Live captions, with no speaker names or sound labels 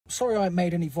Sorry I ain't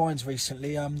made any vines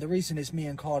recently. The reason is me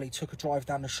and Carly took a drive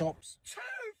down the shops. 2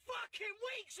 fucking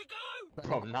weeks ago!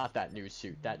 Bro, not that new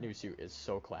suit. That new suit is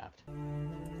so clapped.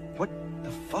 What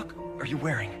the fuck are you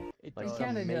wearing? It Like does.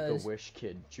 some kinda does. Make-A-Wish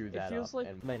kid drew that feels up. like-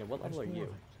 And Landon, what level are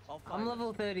you? I'm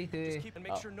level 33. Keep and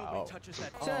make sure nobody touches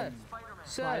that. Sir, By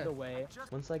sir. the way,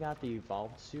 Once I got the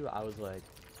evolved suit, I was like,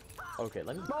 okay,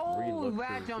 let me Oh, relook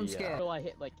rat through jump the, scare. until I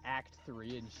hit like Act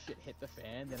 3 and shit hit the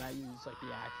fan, then I use like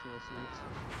the actual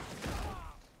suits.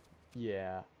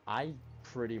 Yeah, I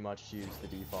pretty much used the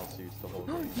default suits the whole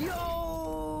game.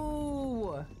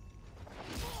 Yo!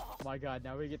 Oh my god,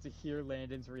 now we get to hear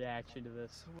Landon's reaction to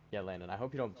this. Yeah, Landon, I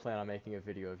hope you don't plan on making a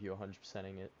video of you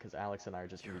 100%ing it, because Alex and I are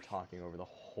just gonna be talking over the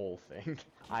whole thing.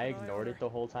 I ignored it the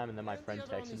whole time, and then my friend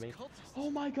texted me,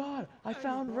 "Oh my god, I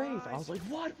found Wraith!" I was like,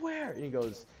 "What? Where?" And he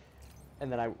goes,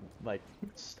 and then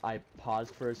I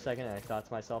paused for a second, and I thought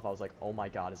to myself, I was like, "Oh my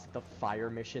god, is it the fire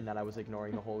mission that I was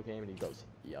ignoring the whole game?" And he goes,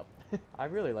 "Yep." I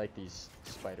really like these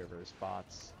Spider-Verse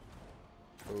bots.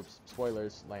 Oops,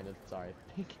 spoilers, Landon, sorry.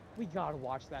 We gotta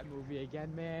watch that movie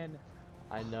again, man.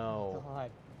 I know.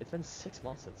 God. It's been 6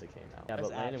 months since it came out. Yeah, That's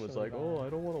but Landon was actually like, "Oh, I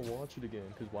don't want to watch it again,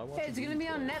 because why watch Hey, it it's gonna be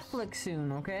on twice?" Netflix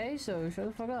soon, okay? So shut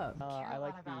the fuck up. I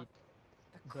like the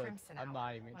Crimson I'm Hour,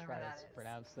 not even whatever trying that to is.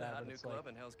 pronounce The that, hot but new it's club like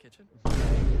in Hell's Kitchen. red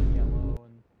and yellow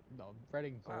and no, red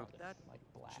and gold Wow, that and like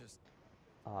black. just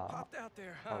Uh, popped out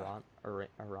there, huh?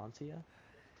 Arantia?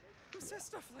 Who says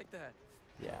stuff like that?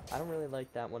 Yeah, I don't really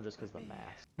like that one just because the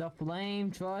mask. The flame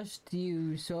trusts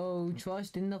you, so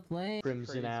trust in the flame.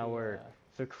 Crimson Crazy, Hour,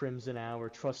 the Crimson Hour,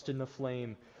 trust in the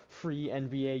flame, free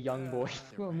NBA YoungBoy.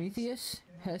 Prometheus,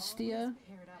 Hestia,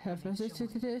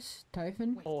 Hephaestus,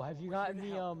 Typhon. Oh, have you gotten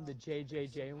the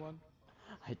JJJ one?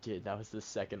 I did, that was the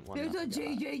second one. There's I a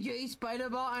forgot. JJJ spider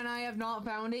bot and I have not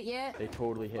found it yet. They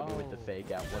totally hit me with the Oh.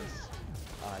 fake out once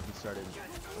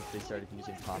they started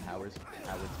using Tom Howard's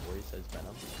voice as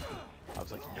Venom. I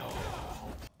was like, no.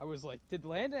 I was like, did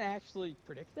Landon actually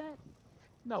predict that?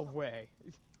 No way.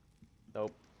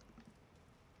 Nope.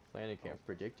 Landon can't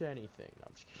predict anything. No,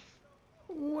 I'm just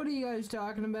kidding. What are you guys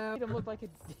talking about? Made him look like a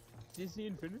Disney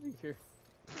Infinity character.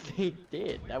 They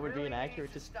did. That would be an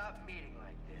accurate Stop meeting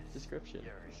like this. description.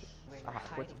 When Ah,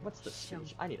 you're what's the hiding,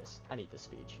 speech? show I need the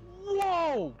speech.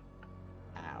 Whoa!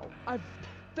 Ow.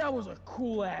 That was a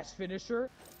cool ass finisher.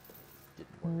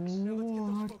 Didn't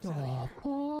work. What the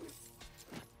fuck?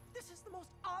 This is the most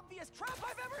obvious trap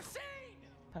I've ever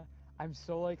seen! I'm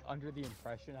so like under the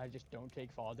impression I just don't take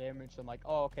fall damage. So I'm like,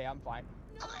 oh okay, I'm fine.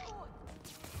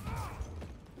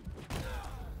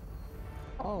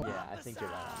 Oh, Yeah, I think you're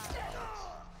right on that, Alex.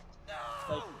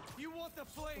 Like, You want the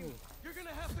flame? You're gonna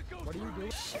have to go what are you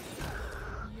doing?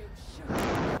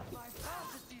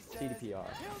 CDPR.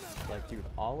 Like, dude,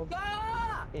 all of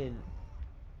in.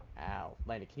 Ow.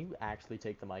 Landon, can you actually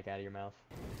take the mic out of your mouth?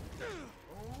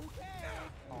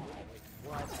 Oh, wait,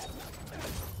 what? I'm gonna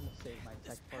save my tech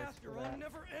This parts path for you're on that.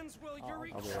 never ends, well,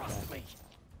 Yuri. I'll be right Trust back. me.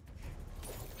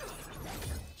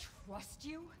 Trust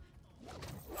you?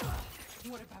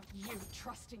 What about you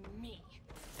trusting me?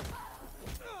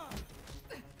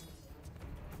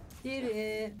 did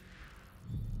it.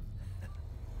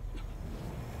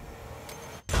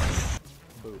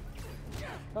 Boo.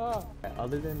 Oh,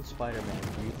 Other than Spider-Man,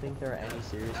 do you think there are any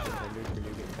serious contenders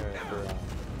for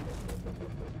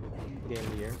Game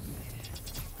of the Year?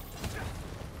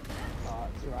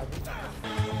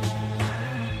 surviving.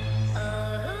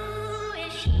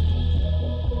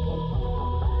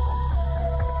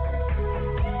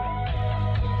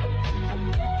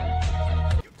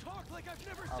 You talk like I've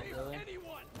never saved really?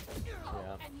 anyone!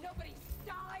 Yeah. And nobody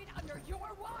died under your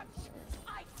watch!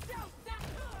 I doubt that!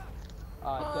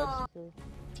 Dead Secure.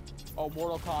 Oh,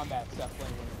 Mortal Kombat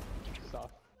definitely winning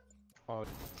stuff. Oh,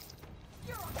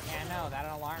 Yeah, no, that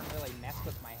alarm really messed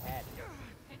with my head.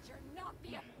 And you're not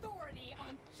the authority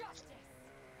on justice!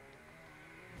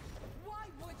 Why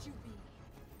would you be?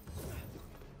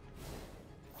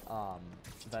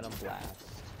 Venom Blast,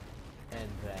 and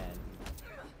then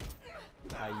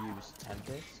I use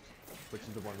Tempest, which is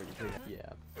the one where you bring.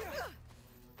 Yeah.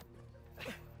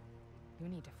 You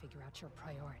need to figure out your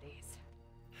priorities.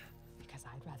 Because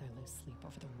I'd rather lose sleep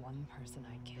over the one person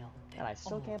I killed than And I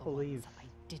still all can't the ones believe I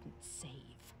didn't save.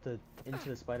 the Into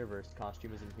the Spider-Verse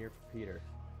costume isn't here for Peter.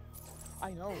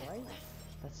 I know, right?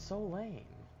 That's so lame.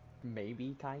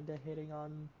 Maybe kinda hitting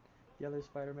on the other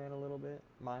Spider-Man a little bit,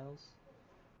 Miles,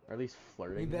 or at least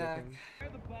flirting with back. him.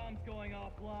 The bomb's going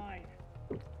offline.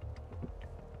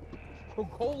 Oh,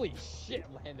 holy shit,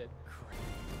 Landon.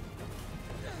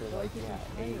 For like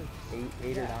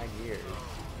eight or 9 years,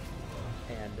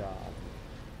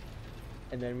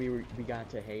 and then we got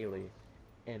to Haley,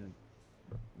 and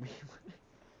we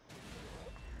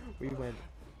We went.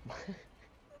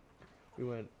 We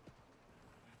went.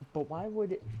 But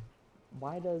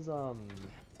why does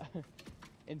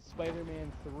In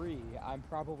Spider-Man 3, I'm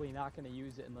probably not gonna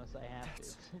use it unless I have to.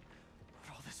 What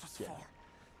all this was Yeah.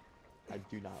 for. I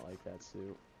do not like that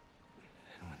suit.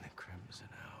 And when the crimson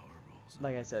hour rolls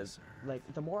Like I over said, this earth,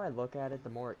 like the more I look at it, the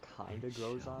more it kind of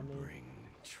grows shall on me. bring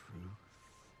truth,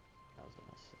 That was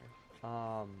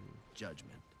unnecessary.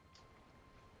 judgment.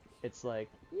 It's like,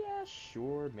 yeah,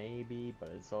 sure, maybe, but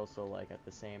it's also like at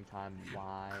the same time,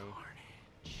 why?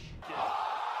 Carnage.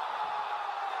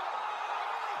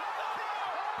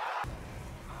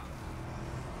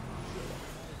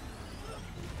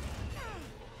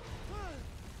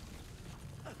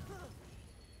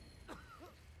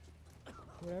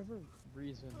 Whatever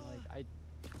reason, like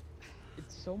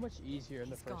it's so much easier in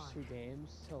the He's first gone. 2 games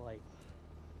to like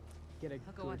get a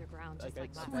He'll go good, underground like just a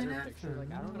like last better time. picture.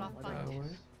 Like I don't But know I'll what find that him.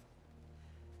 is.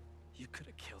 You could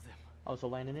have killed him. Oh, so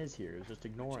Landon is here. He was just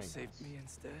But ignoring you saved us. me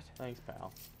instead. Thanks,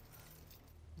 pal.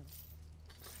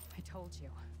 I told you.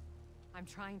 I'm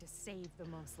trying to save the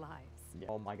most lives. Yeah.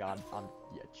 Oh my God.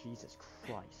 Yeah. Jesus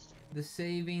Christ. The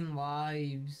saving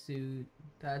lives suit.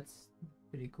 That's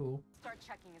pretty cool. Start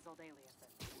checking his old aliases.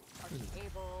 Archie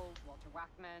Abel, Walter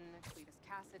Wackman, Cletus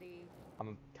Cassidy.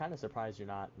 I'm kind of surprised you're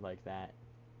not like that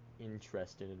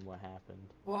interested in what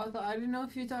happened. Well, I didn't know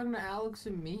if you're talking to Alex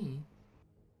and me.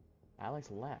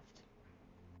 Alex left.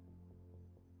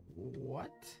 What?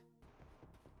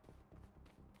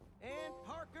 And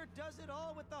Parker does it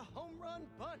all with the home run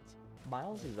bunt.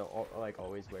 Miles is like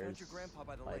always I wears found your grandpa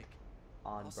by the like lake.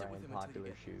 I'll sit with on-brand him until you popular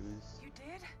get here. shoes. You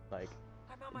did? Like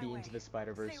I'm on my the way. Into the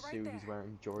Spider-Verse Stay right suit. there. He's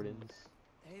wearing Jordans.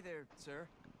 Hey there, sir.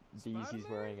 These he's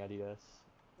Spider-Man? wearing Adidas.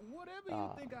 Whatever you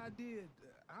think I did,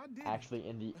 I did. Actually,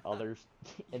 in the other,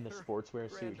 in the Your sportswear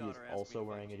suit, he's granddaughter asked me also to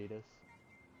wearing find Adidas.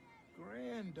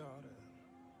 Granddaughter.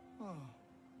 Oh.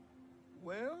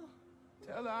 Well,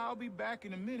 tell her I'll be back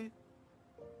in a minute.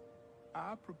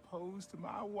 I proposed to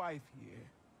my wife here.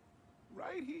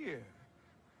 Right here.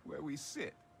 Where we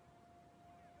sit.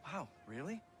 Wow,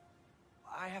 really?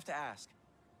 I have to ask.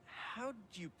 How'd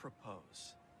you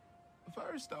propose?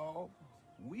 First off,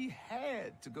 we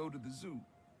had to go to the zoo.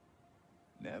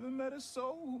 Never met a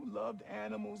soul who loved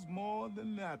animals more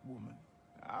than that woman.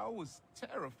 I was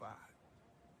terrified.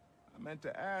 I meant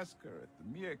to ask her at the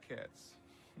meerkats.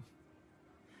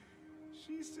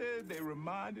 She said they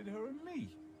reminded her of me,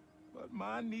 but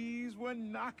my knees were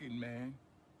knocking, man.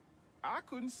 I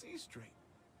couldn't see straight.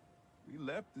 We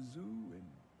left the zoo and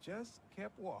just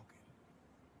kept walking.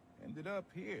 Ended up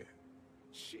here.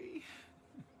 She...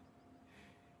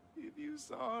 If you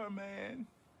saw her, man,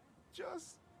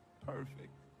 just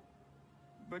perfect.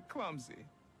 But clumsy.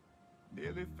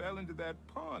 Nearly fell into that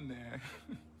pond there.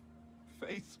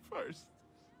 Face first.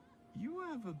 You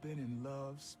ever been in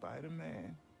love,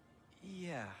 Spider-Man?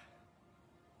 Yeah.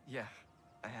 Yeah,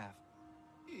 I have.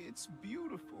 It's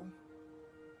beautiful.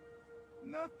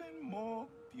 Nothing more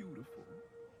beautiful.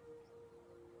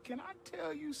 Can I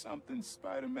tell you something,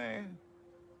 Spider-Man?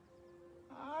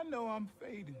 I know I'm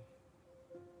fading.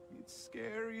 It's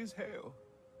scary as hell.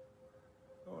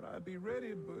 Thought I'd be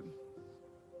ready, but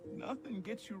nothing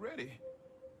gets you ready.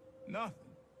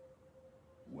 Nothing.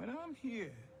 When I'm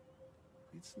here,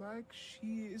 it's like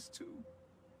she is too.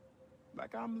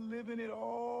 Like I'm living it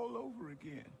all over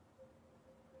again.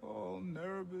 All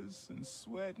nervous and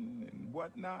sweating and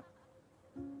whatnot.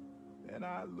 Then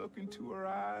I look into her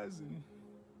eyes and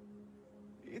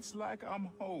it's like I'm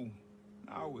home.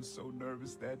 I was so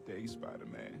nervous that day,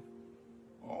 Spider-Man.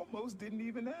 Almost didn't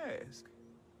even ask.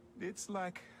 It's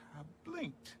like I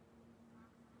blinked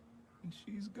and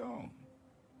she's gone.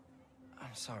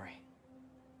 I'm sorry.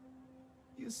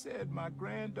 You said my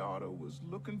granddaughter was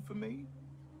looking for me?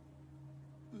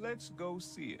 Let's go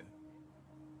see her.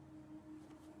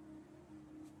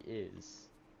 Is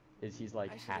he's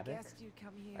like I should have Havoc? guessed you'd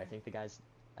come here. I think it's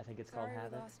Sorry called we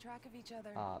Havoc. lost track of each other.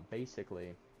 It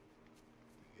Basically,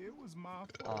 was my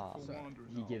fault for wandering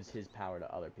he off. gives his power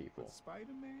to other people, But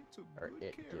Spider-Man took or good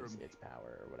it care gives of me. its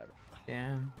power or whatever.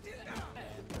 Damn.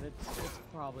 But it's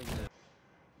probably good.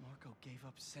 Marco gave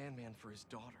up Sandman for his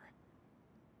daughter.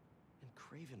 And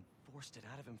Craven forced it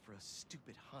out of him for a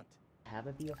stupid hunt. Have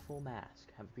it be a full mask.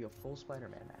 Have it be a full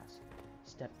Spider-Man mask.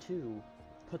 Step 2,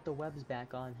 put the webs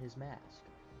back on his mask.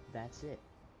 That's it.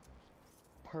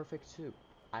 Perfect suit.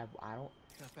 I don't.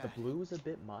 Not The bad. blue is a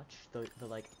bit much. The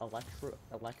like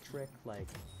electric like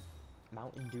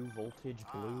Mountain Dew voltage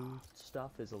blue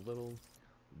stuff is a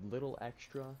little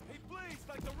extra. He bleeds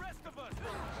like the rest of us!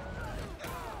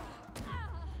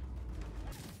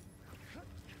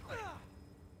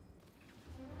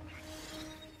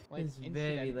 Like, It's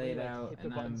very incidentally, late like, out, hit the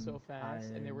and button I'm so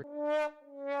fast, and they were.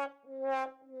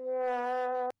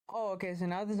 Oh, okay, so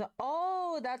now there's a...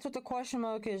 Oh, that's what the question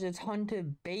mark is. It's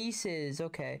hunted bases.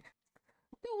 Okay.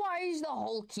 Then why is the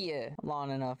Hulk here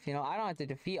long enough? You know, I don't have to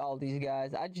defeat all these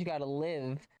guys. I just gotta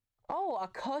live. Oh, a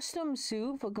custom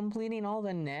suit for completing all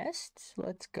the nests?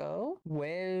 Let's go.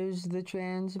 Where's the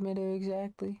transmitter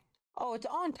exactly? Oh, it's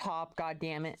on top, god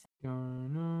damn it.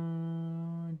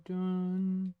 Dun,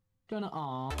 dun, dun,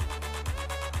 aw.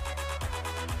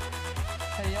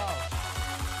 Hey, yo.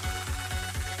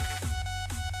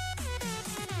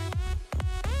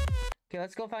 Okay,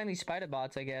 let's go find these spider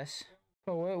bots, I guess.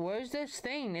 Oh, where's this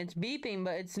thing? It's beeping,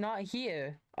 but it's not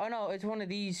here. Oh no, it's one of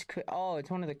these. Oh,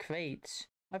 it's one of the crates.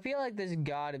 I feel like there's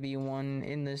gotta be one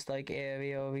in this like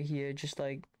area over here, just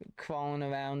like crawling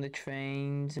around the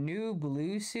trains. New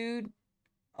blue suit,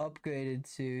 upgraded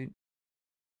suit.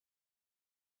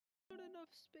 Not enough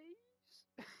space.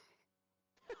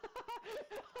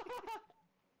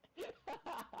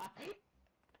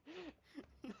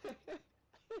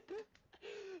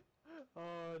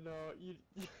 Oh no, you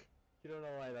don't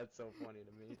know why that's so funny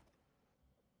to me.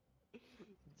 It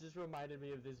just reminded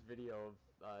me of this video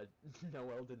of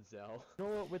Noel Denzel. You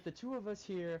know what, with the two of us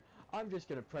here, I'm just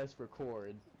gonna press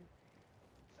record.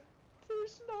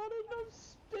 There's not enough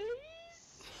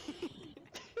space!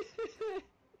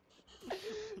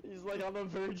 He's like on the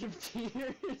verge of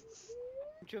tears.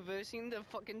 Traversing the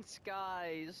fucking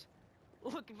skies,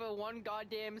 looking for one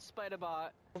goddamn spider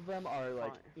bot. All of them are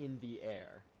like in the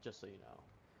air, just so you know.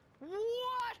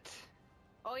 What?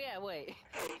 Oh yeah, wait.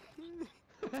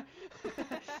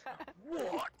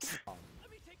 What?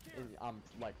 I'm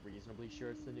like reasonably sure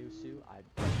it's the new suit.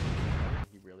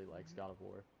 He really likes God of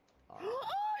War. Oh yeah!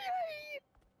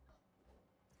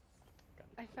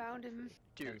 I found him.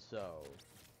 Dude. And so,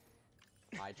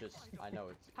 I know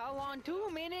it's. How long? 2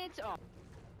 minutes? Oh.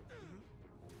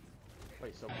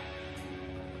 Wait, so.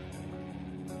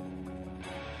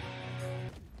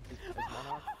 Is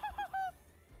Monarch?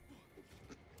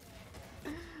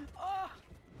 Oh!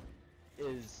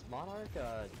 Is Monarch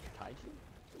kaiju?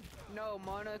 No,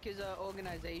 Monarch is a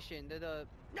organization. They're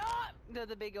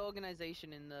the big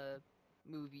organization in the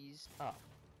movies. Oh,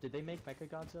 did they make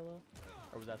Mechagodzilla,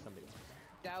 or was that somebody else?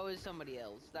 That was somebody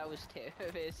else. That was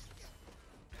terrorists.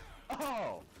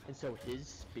 Oh, and so his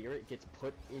spirit gets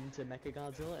put into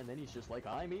Mechagodzilla, and then he's just like,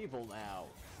 I'm evil now.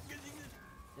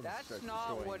 And That's starts not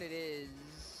destroying. what it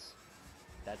is.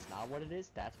 That's not what it is?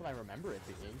 That's what I remember it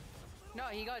being. No,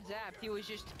 he got zapped. He was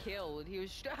just killed. He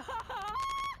was.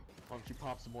 Why don't you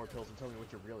pop some more pills and tell me what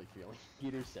you're really feeling?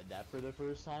 Peter said that for the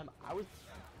first time. I was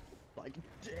like,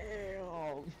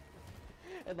 damn.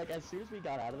 And like as soon as we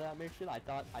got out of that mission, I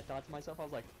thought to myself, I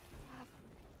was like,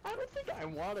 I don't think I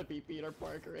want to be Peter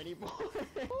Parker anymore.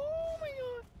 Oh my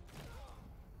god.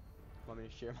 Want me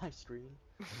to share my screen?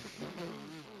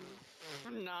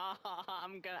 Nah,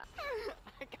 I'm gonna.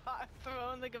 I got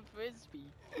thrown like a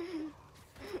frisbee.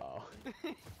 Oh.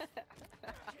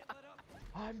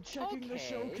 I'm checking the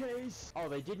showcase. Oh,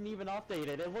 they didn't even update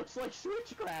it. It looks like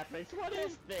Switch graphics. What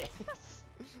is this?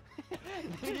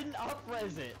 They didn't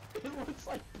up-res it. It looks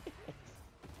like this.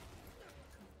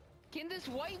 Can this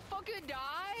white fucker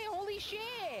die? Holy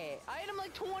shit! I hit him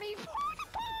like 20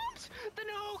 bombs! The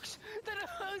nukes! The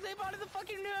nukes! They bought the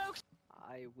fucking nukes!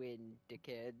 I win,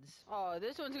 dickheads. Oh,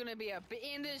 this one's gonna be a bit.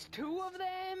 And there's 2 of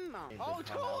them? Oh,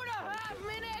 2.5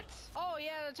 minutes! Oh,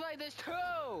 yeah, that's right, there's 2!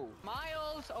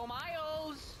 Miles! Oh,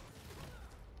 Miles!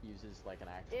 Uses like an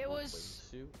actual It was.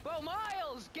 suit. Bro,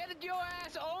 Miles! Get your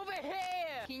ass over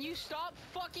here! Can you stop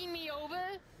fucking me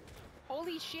over?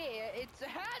 Holy shit, it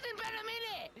hasn't been a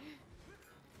minute!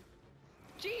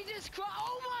 Jesus Christ!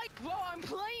 Oh my, bro, I'm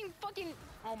playing fucking.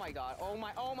 Oh my god! Oh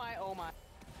my! Oh my! Oh my!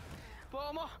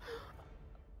 Bro,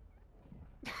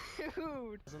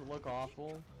 dude. Doesn't look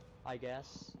awful, I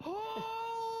guess.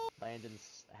 Oh!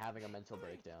 Landon's having a mental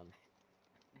breakdown.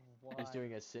 Why? He's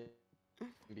doing a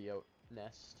symbiote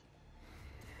nest.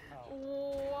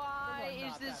 Why This one's is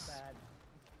not this? that bad.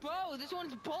 Bro, this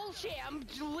one's bullshit. I'm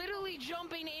literally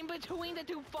jumping in between the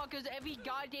 2 fuckers every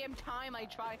goddamn time I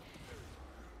try.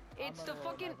 It's I'm the gonna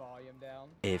lower fucking. my volume down.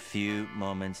 A few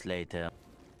moments later.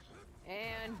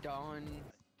 And done.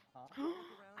 Huh?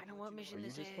 I know what mission Are you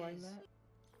this just is. playing that?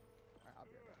 Alright, I'll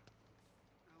be right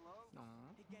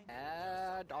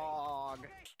back. Dog.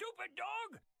 Stupid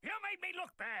dog! You made me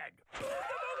look bad!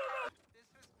 This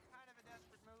was kind of a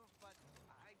desperate move, but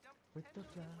I dumped With 10 the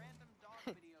million flag. random dog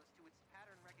videos to its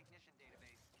pattern recognition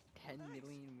database. 10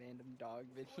 million random dog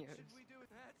videos. we do?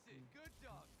 That's it. Good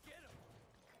dog. Get him.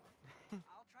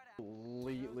 I'll try to.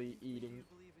 Completely eating.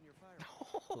 Believe in your fire.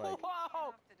 Like-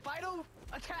 Wow! Vital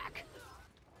Attack!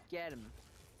 Get him.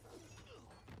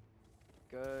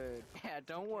 Good. Yeah,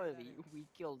 don't worry. We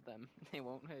killed them. They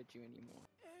won't hurt you anymore.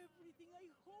 Everything I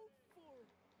hope for.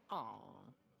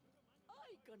 Aww.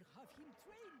 I can have him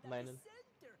trained Landon. at the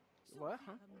center. So What? he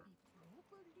Huh? can be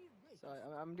properly ready. So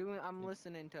I'm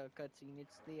listening to a cutscene.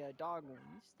 It's the dog one.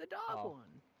 It's the dog Oh.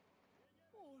 one.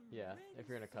 Yeah, if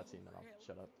you're in a cutscene, then I'll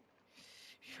shut up.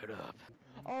 Shut up.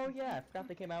 Oh yeah, I forgot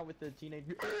they came out with the teenage.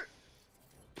 You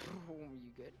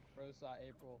good? Bro saw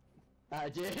April. I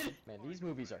did. Man, these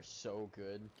movies are so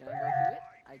good. Can I go through it?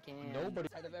 I can. Nobody.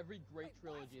 Out of every great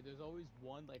trilogy, there's always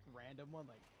one like random one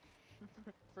like.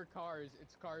 For Cars,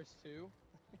 it's Cars 2.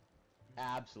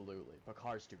 Absolutely, but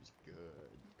Cars 2 is good.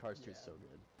 Cars 2 is so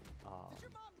good. Did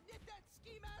your mom knit that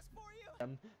ski mask for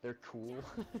you? They're cool.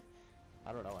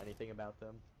 I don't know anything about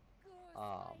them.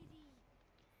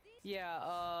 Yeah,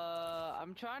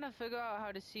 I'm trying to figure out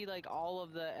how to see like all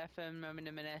of the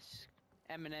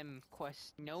Eminem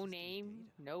quests. No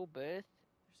name, no birth,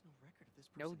 There's no record of this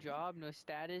no person job, no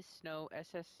status, no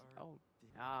SS. Oh,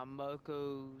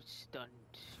 Moko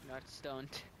stunt, not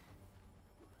stunt.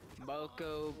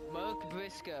 Moke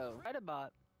Briscoe. Right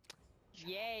about.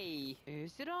 Yay!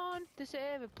 Is it on this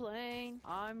airplane?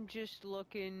 I'm just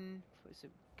looking for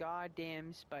some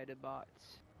goddamn spider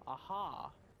bots.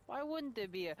 Aha! Why wouldn't there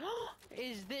be a?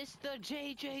 Is this the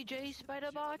JJJ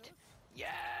spider bot?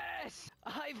 Yes!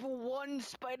 I've won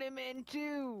Spider-Man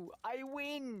 2! I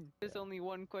win! There's only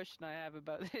one question I have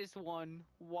about this one.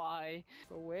 Why?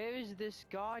 But where is this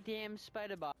goddamn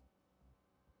spider bot?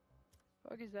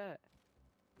 What the fuck is that?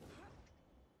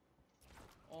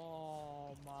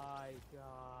 Oh my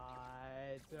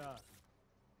god.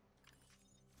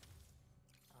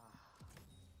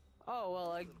 Oh,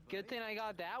 well, a good thing I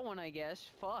got that one, I guess.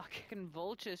 Fuck. Fucking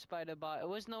vulture spider bot. It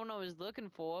wasn't the one I was looking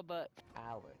for, but...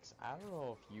 Alex, I don't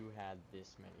know if you had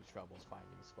this many troubles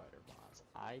finding spider bots.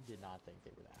 I did not think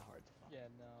they were that hard to find. Yeah,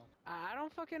 no. I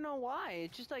don't fucking know why.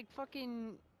 It's just like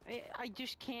fucking... I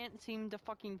just can't seem to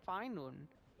fucking find one.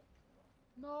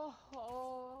 No.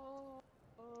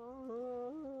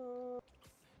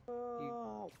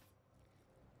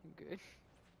 You good?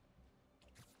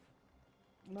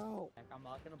 No. I'm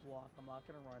not gonna block, I'm not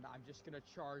gonna run, I'm just gonna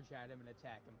charge at him and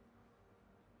attack him.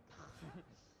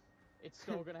 It's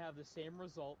still gonna have the same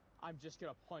result, I'm just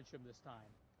gonna punch him this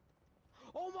time.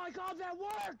 Oh my god, that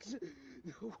worked!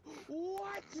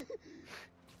 What?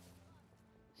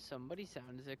 Somebody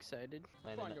sounds excited.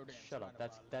 Landon, Find your damn shut up.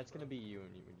 spider That's gonna be you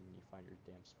when you find your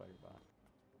damn spider bot.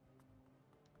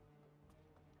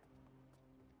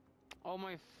 Oh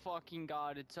my fucking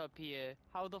god, it's up here.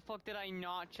 How the fuck did I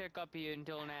not check up here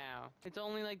until now? It's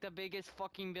only like the biggest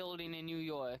fucking building in New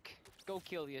York. Go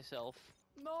kill yourself.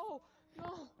 No!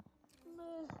 No!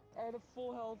 No! I had a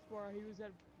full health bar, he was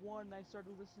at 1, and I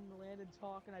started listening to Landon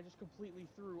talk, and I just completely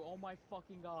threw. Oh my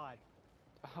fucking god.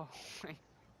 Oh my...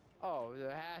 Oh,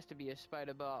 there has to be a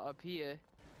spider bot up here.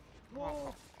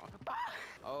 No!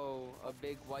 Oh, a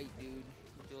big white dude.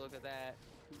 Would you look at that?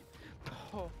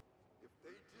 Oh. If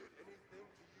they did anything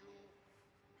to you,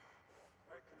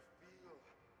 I can feel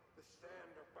the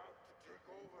sand about to take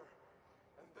over.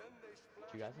 And then they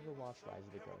splash. Did you guys ever watch Rise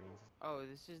of the Guardians? Oh,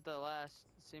 this is the last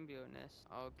symbiote nest.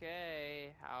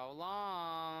 Okay, how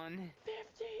long?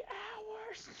 50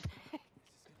 hours!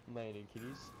 Landon, can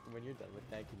you, when you're done with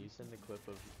that, can you send a clip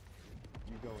of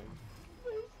you going,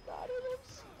 there's not enough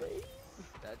space?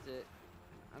 That's it.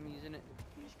 I'm using it.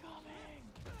 He's coming!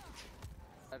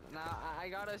 Now, I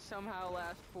gotta somehow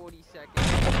last 40 seconds.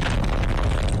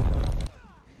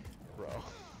 Bro.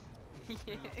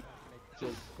 Yeah.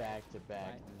 Just back to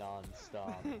back,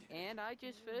 non-stop. And I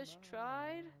just first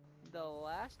tried the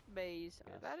last base.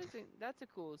 Yes. That's a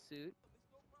cool suit.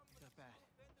 Not bad.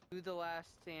 Do the last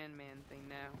Sandman thing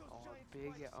now. Oh,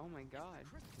 big. Oh my god.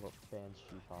 What bands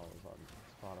she follows on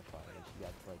Spotify, and she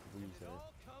got like Weezer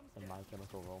and My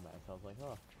Chemical Romance. I was like,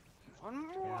 huh. One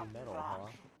more. Yeah, metal, huh?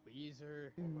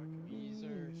 Weezer.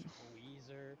 Weezer.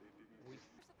 Weezer.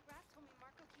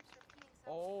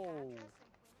 Oh.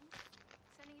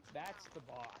 That's the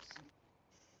boss.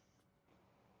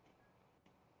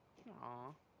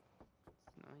 Aw.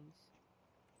 That's nice.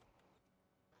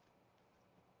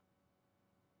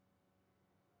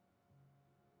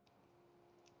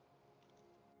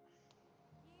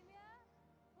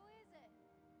 Who is it?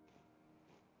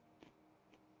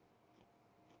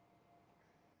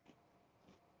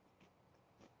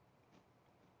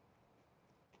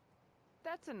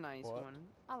 That's a nice What? one.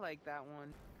 I like that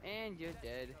one. And you're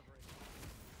dead.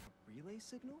 Relay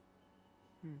signal?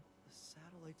 Hmm. The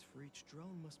satellites for each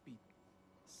drone must be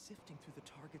sifting through the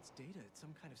target's data at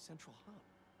some kind of central hub.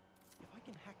 If I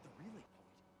can hack the relay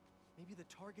point, maybe Maybe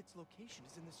the target's location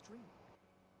is in the stream.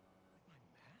 My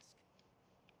mask?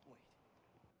 Wait.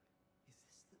 Is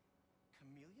this the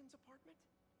Chameleon's apartment?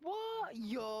 What?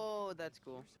 Yo, that's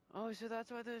cool. Oh, so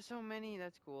that's why there's so many.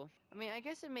 That's cool. I mean, I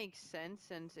guess it makes sense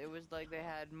since it was like they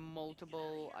had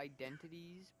multiple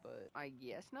identities, but I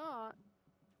guess not.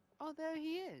 Oh, there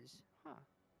he is. Huh.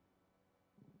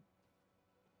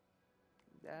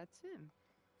 That's him.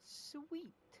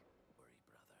 Sweet. Worry,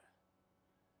 brother.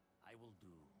 I will do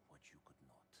what you could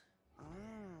not.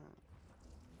 Ah.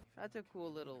 That's a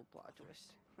cool little plot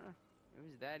twist. Huh. It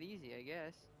was that easy, I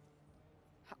guess.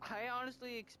 I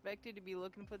honestly expected to be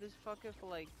looking for this fucker for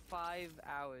like 5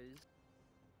 hours.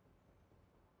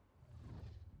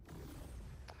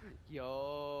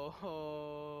 Yo,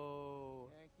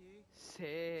 Yankee,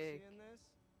 sick. seeing this?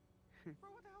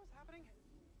 Bro, what the hell's happening?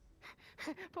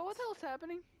 But what the hell's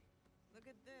happening? Look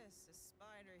at this, a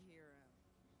spider hero.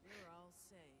 You're all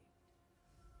saved.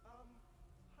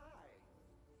 Hi.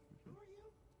 Who are you?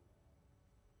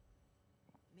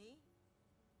 Me?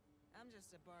 I'm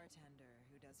just a bartender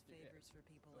who does favors for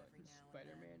people every now and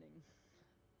then. Spider-Manning.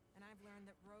 And I've learned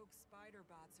that rogue spider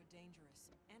bots are dangerous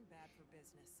and bad for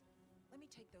business. Let me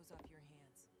take those off your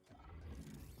hands.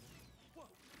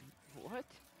 What?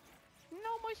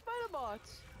 No, my spider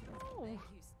bots! No! Thank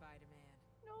you, Spider-Man.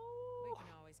 No! We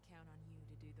can always count on you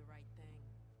to do the right thing.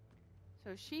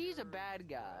 So she's a bad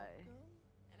guy.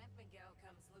 And if Miguel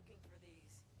comes looking for these,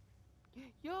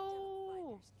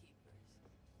 Yo! finders keepers.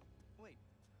 Wait,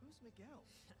 who's Miguel?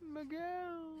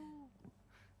 Miguel!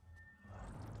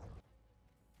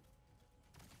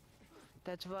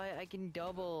 That's why I can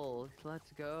double.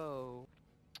 Let's go.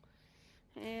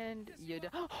 And you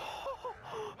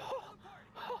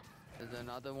There's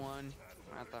another one.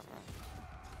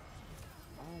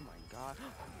 Oh my god.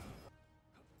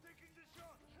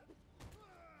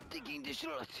 Taking the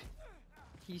shot!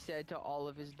 He said to all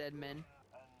of his dead men.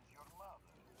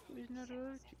 Who's not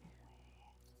Archie?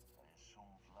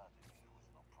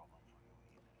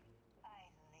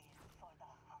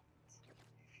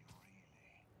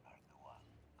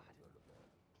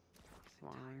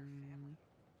 Fine.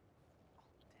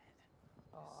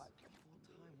 Oh, the whole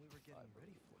time we were getting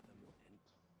ready for them, and they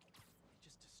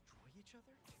just destroy each other?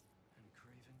 And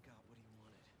Craven got what he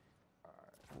wanted.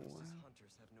 At least his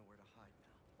hunters have nowhere to hide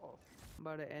now. Oh. I'm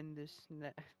about to end this,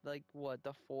 like, what,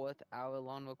 the 4th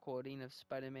hour-long recording of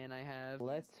Spider-Man I have.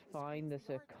 Let's find the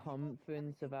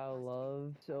circumference of our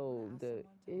love. So, there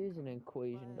is an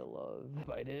equation to love.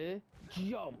 Spider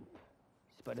jump.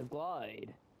 Spider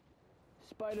glide.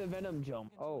 Spider venom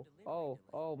jump. Oh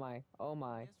my. Oh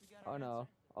no.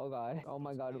 Oh god. Oh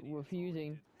my god.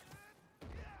 Refusing.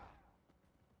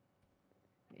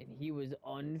 And he was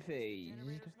unfazed.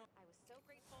 I was so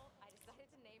grateful, I decided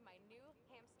to name my new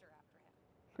hamster after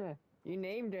him. You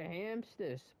named a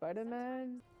hamster,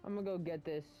 Spider-Man? I'm gonna go get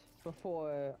this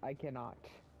before I cannot.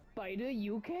 Spider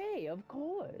UK, of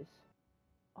course.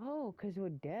 Oh, because we're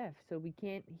deaf, so we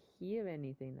can't hear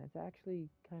anything. That's actually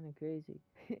kind of crazy.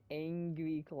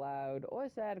 Angry cloud or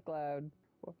sad cloud.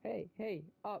 Oh, hey,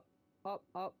 up,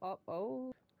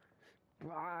 oh.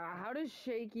 How does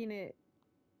shaking it,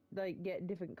 like, get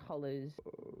different colors?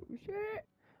 Oh, shit.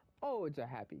 Oh, it's a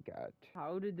happy cat.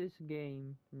 How did this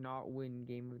game not win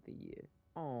Game of the Year?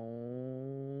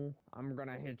 Oh, I'm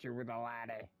gonna hit you with a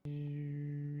ladder.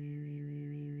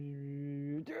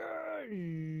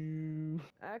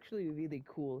 Actually, a really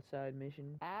cool side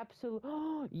mission.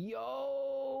 Absolutely.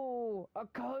 Yo! A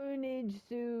Carnage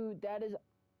suit! That is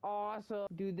awesome.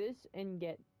 Do this and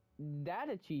get that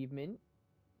achievement.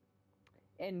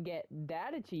 And get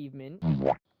that achievement.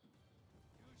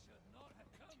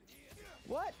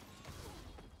 What?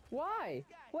 Why?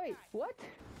 Wait, what?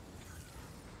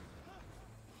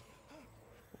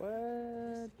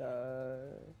 What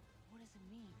the? What does it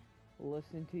mean?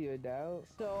 Listen to your doubt.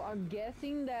 So I'm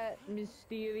guessing that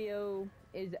Mysterio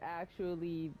is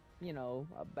actually, you know,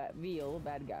 a real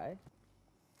bad guy.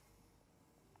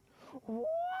 What?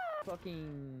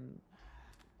 Fucking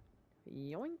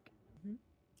yoink.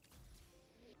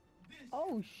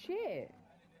 Oh shit.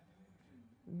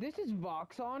 This is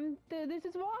Voxon. This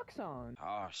is Voxon.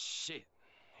 Oh shit.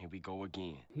 Here we go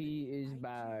again. He is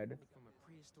bad. From a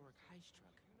prehistoric heist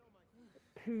truck.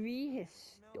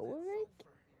 Prehistoric?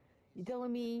 You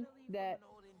telling me that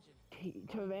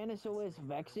Tyrannosaurus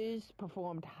Rexes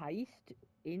performed heist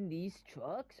in these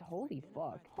trucks? Holy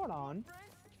fuck. Hold on.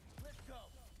 Let's go.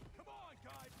 Come on,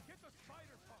 guys. Get the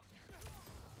spider punk.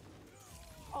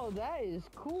 Oh, that is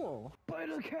cool.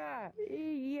 Spider Cat!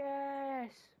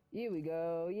 Yes! Here we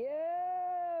go.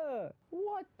 Yeah!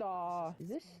 What the? Is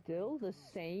this still the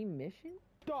same mission?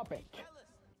 Stop it!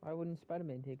 Why wouldn't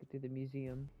Spider-Man take it to the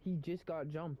museum? He just got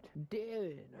jumped. Damn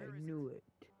it, I knew it.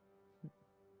 The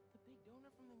big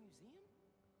donor from the museum?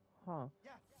 Huh.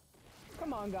 Yeah.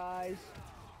 Come on, guys.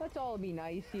 Let's all be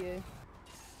nice here.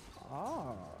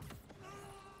 Ah.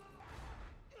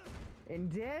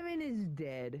 And Devin is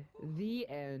dead. The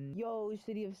end. Yo,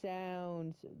 City of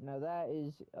Sounds. Now that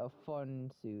is a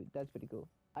fun suit. That's pretty cool.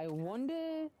 I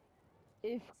wonder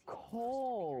if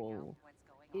Cole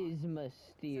is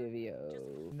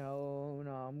Mysterio. No,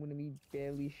 I'm gonna be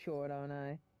barely short, aren't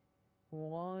I?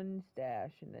 One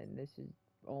stash, and then this is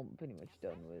all pretty much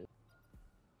done with.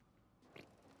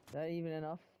 Is that even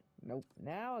enough? Nope.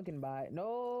 Now I can buy it.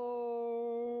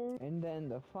 No. And then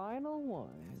the final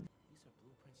one. These are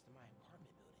blueprints to my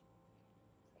apartment building.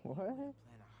 What?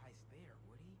 Plan a heist there,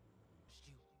 would he?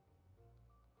 Shoot.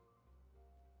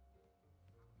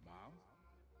 Miles?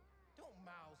 Don't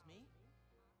mouse me.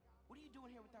 What are you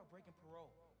doing here without breaking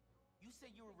parole? You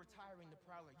said you were retiring the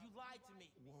Prowler. You lied to me.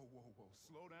 Whoa.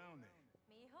 Slow down there.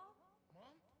 Mijo?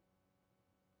 Mom?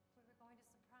 We were going to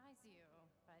surprise you,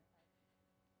 but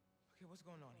Okay, what's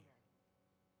going on here?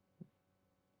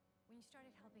 when you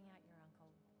started helping out your uncle,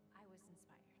 I was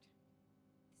inspired.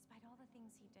 Despite all the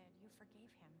things he did, you forgave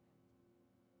him.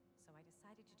 So I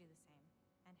decided to do the same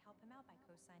and help him out by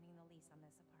co-signing the lease on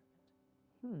this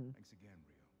apartment. Thanks again,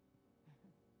 Rio.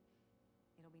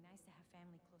 It'll be nice to have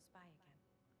family close by again.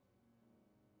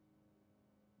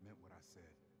 Meant what I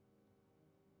said.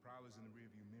 Prowler's in the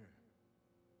rearview mirror.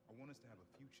 I want us to have a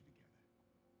future together.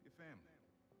 Be a family.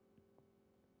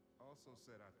 I also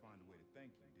said I'd find a way to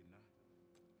thank you, didn't I?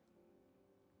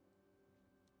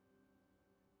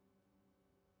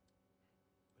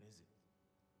 What is it?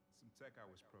 Some tech I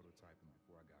was prototyping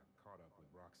before I got caught up with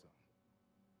Roxxon.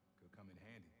 Could come in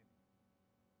handy.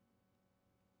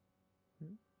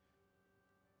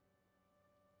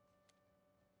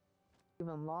 You've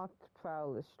unlocked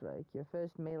Prowler Strike. Your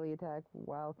first melee attack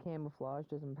while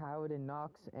camouflaged is empowered and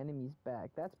knocks enemies back.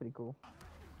 That's pretty cool.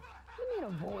 You need to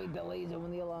avoid the laser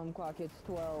when the alarm clock hits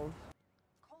 12.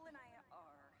 Cole and I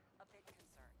are a bit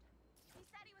concerned. He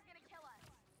said he was gonna kill us.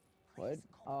 What?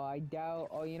 Oh, I doubt.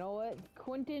 Oh, you know what?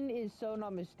 Quentin is so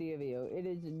not Mysterio. It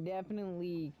is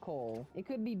definitely Cole. It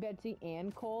could be Betsy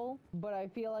and Cole, but I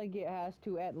feel like it has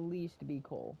to at least be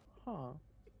Cole. Huh.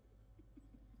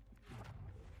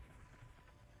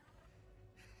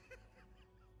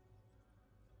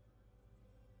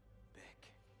 Beck.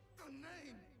 The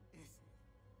name is...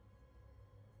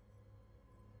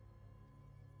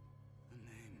 The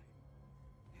name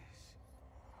is...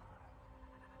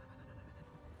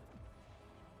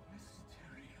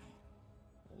 Mysterio.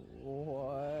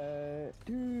 What?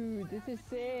 Dude, this is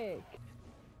sick.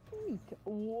 Sweet.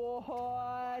 What?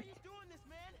 Why are you doing this,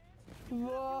 man?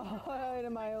 What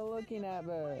am I looking at,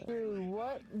 bro? Dude,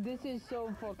 what? This is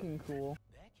so fucking cool.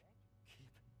 Beck? Keep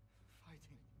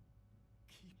fighting.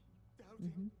 Keep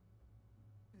doubting.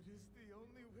 It is the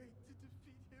only way to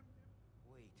defeat him.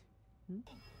 Wait.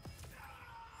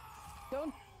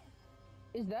 Don't.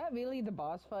 Is that really the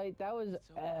boss fight? That was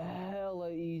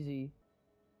hella easy.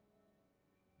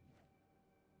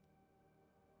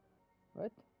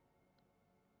 What?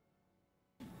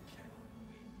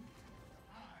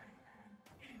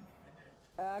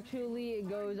 Actually, it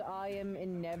goes, I am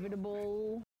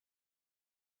inevitable.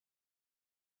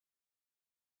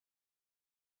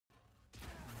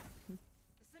 The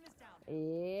sim is down.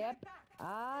 Yep,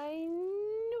 I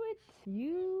knew it.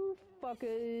 You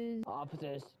fuckers.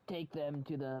 Officers, take them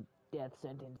to the death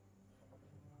sentence.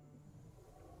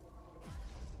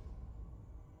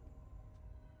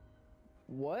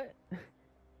 What?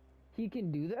 He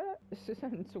can do that?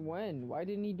 Since when? Why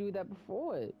didn't he do that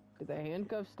before? Did the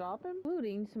handcuffs stop him?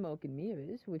 Including smoke and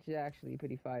mirrors, which is actually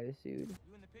pretty fire suit.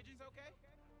 You and the pigeons okay?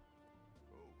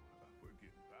 Oh, we're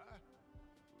getting by.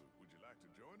 Would you like to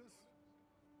join us?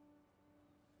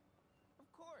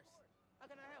 Of course. How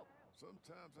can I help?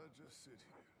 Sometimes I just sit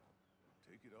here,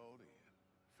 take it all in.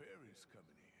 Fairies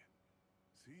coming in.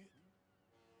 See it?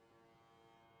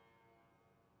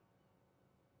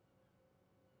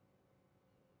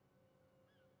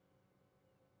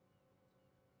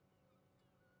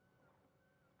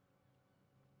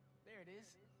 There it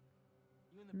is.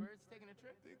 You and the birds taking a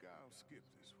trip? Think I'll skip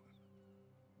this one.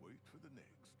 Wait for the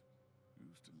next.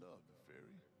 Used to love the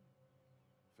ferry.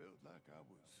 Felt like I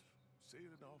was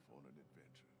sailing off on an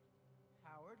adventure.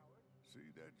 Howard? See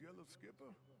that yellow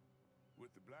skipper? With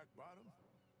the black bottom?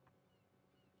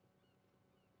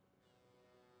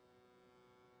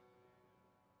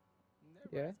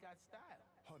 Everybody's got style.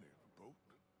 Honey boat.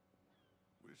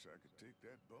 Wish I could take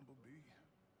that bumblebee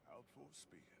out for a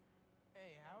spin.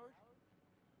 Hey, Howard?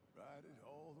 Divided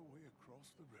all the way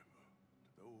across the river to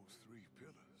those 3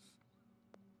 pillars.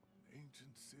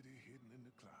 Ancient city hidden in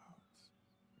the clouds.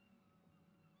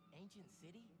 Ancient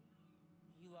city?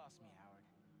 You lost me, Howard.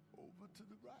 Over to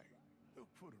the right.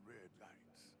 Look for the red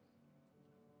lights.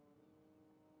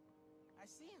 I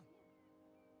see him.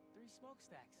 3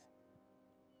 smokestacks.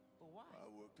 But why? I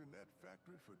worked in that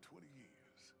factory for 20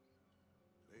 years.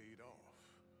 Laid off.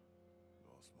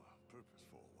 Lost my purpose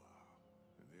for a while.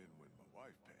 And then when my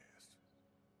wife passed,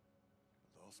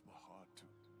 I lost my heart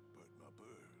too. But my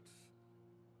birds,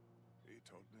 they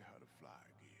taught me how to fly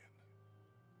again.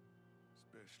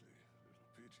 Especially little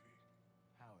Pidgey.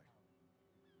 Howard,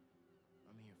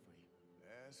 I'm here for you.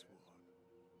 That's one.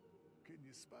 Can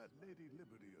you spot Lady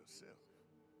Liberty herself?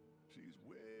 She's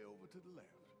way over to the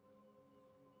left.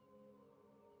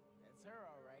 That's her,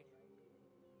 all right.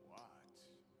 Watch.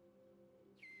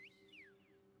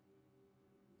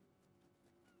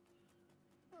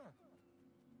 Huh.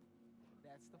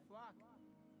 That's the flock.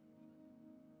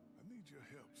 I need your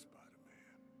help,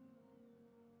 Spider-Man.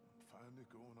 I'm finally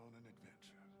going on an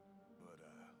adventure. But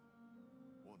I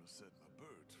want to set my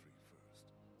birds free first.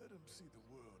 Let them see the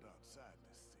world outside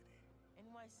this city.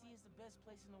 NYC is the best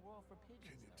place in the world for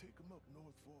pigeons. Can you take them up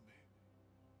north for me?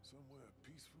 Somewhere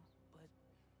peaceful? But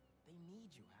they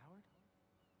need you, Howard.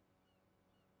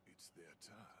 It's their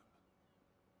time.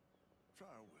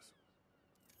 Try a whistle.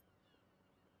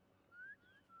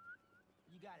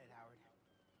 You got it, Howard.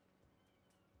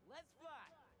 Let's fly!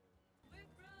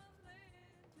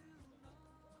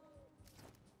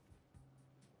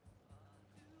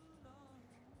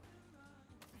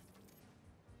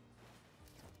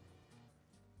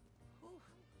 Whew.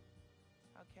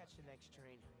 I'll catch the next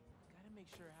train. Gotta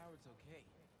make sure Howard's okay.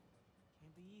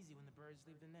 Can't be easy when the birds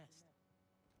leave the nest.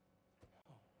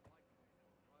 Oh.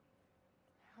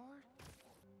 Howard?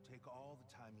 Take all the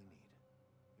time you need.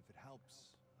 If it helps,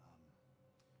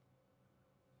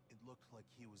 it looked like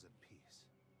he was at peace.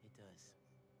 It does.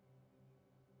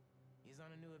 He's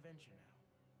on a new adventure now.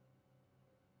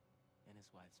 And his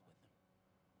wife's with him.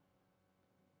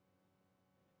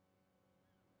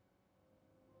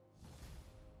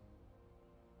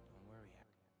 Don't worry,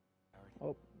 Howard.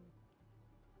 Oh.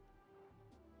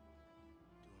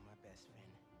 Doing my best,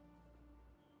 Finn.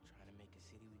 Trying to make a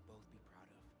city we both be proud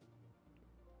of.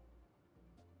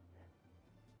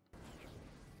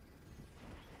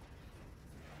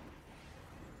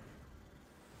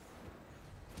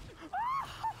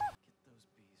 Get those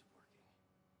bees working.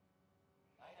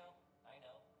 I know.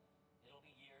 It'll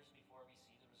be years before we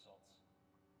see the results.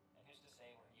 And who's to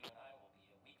say where you and I will be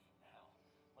a week from now,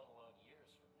 let alone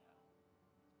years from now.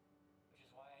 Which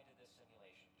is why I did this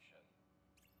simulation to show you.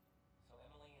 So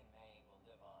Emily and May will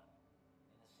live on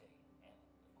in the city, and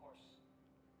of course,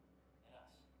 in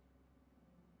us.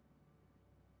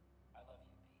 I love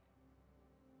you, Pete.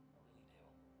 I really do.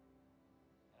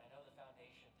 And I know the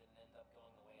Foundation didn't end up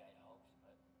going the way I'd hoped,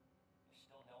 but there's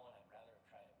still no one I'd rather have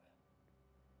tried it with.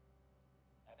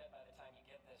 I bet by the time you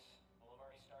get this, we'll have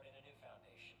already started a new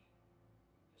foundation.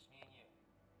 Just me and you.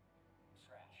 From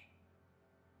scratch.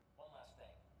 One last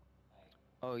thing.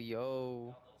 Oh,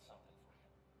 yo. Got a little something for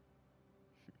you.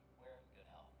 We're in good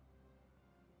health.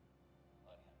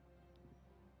 Love you.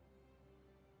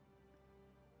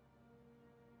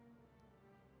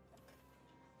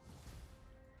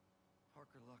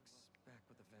 Parker Luck's back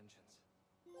with a vengeance.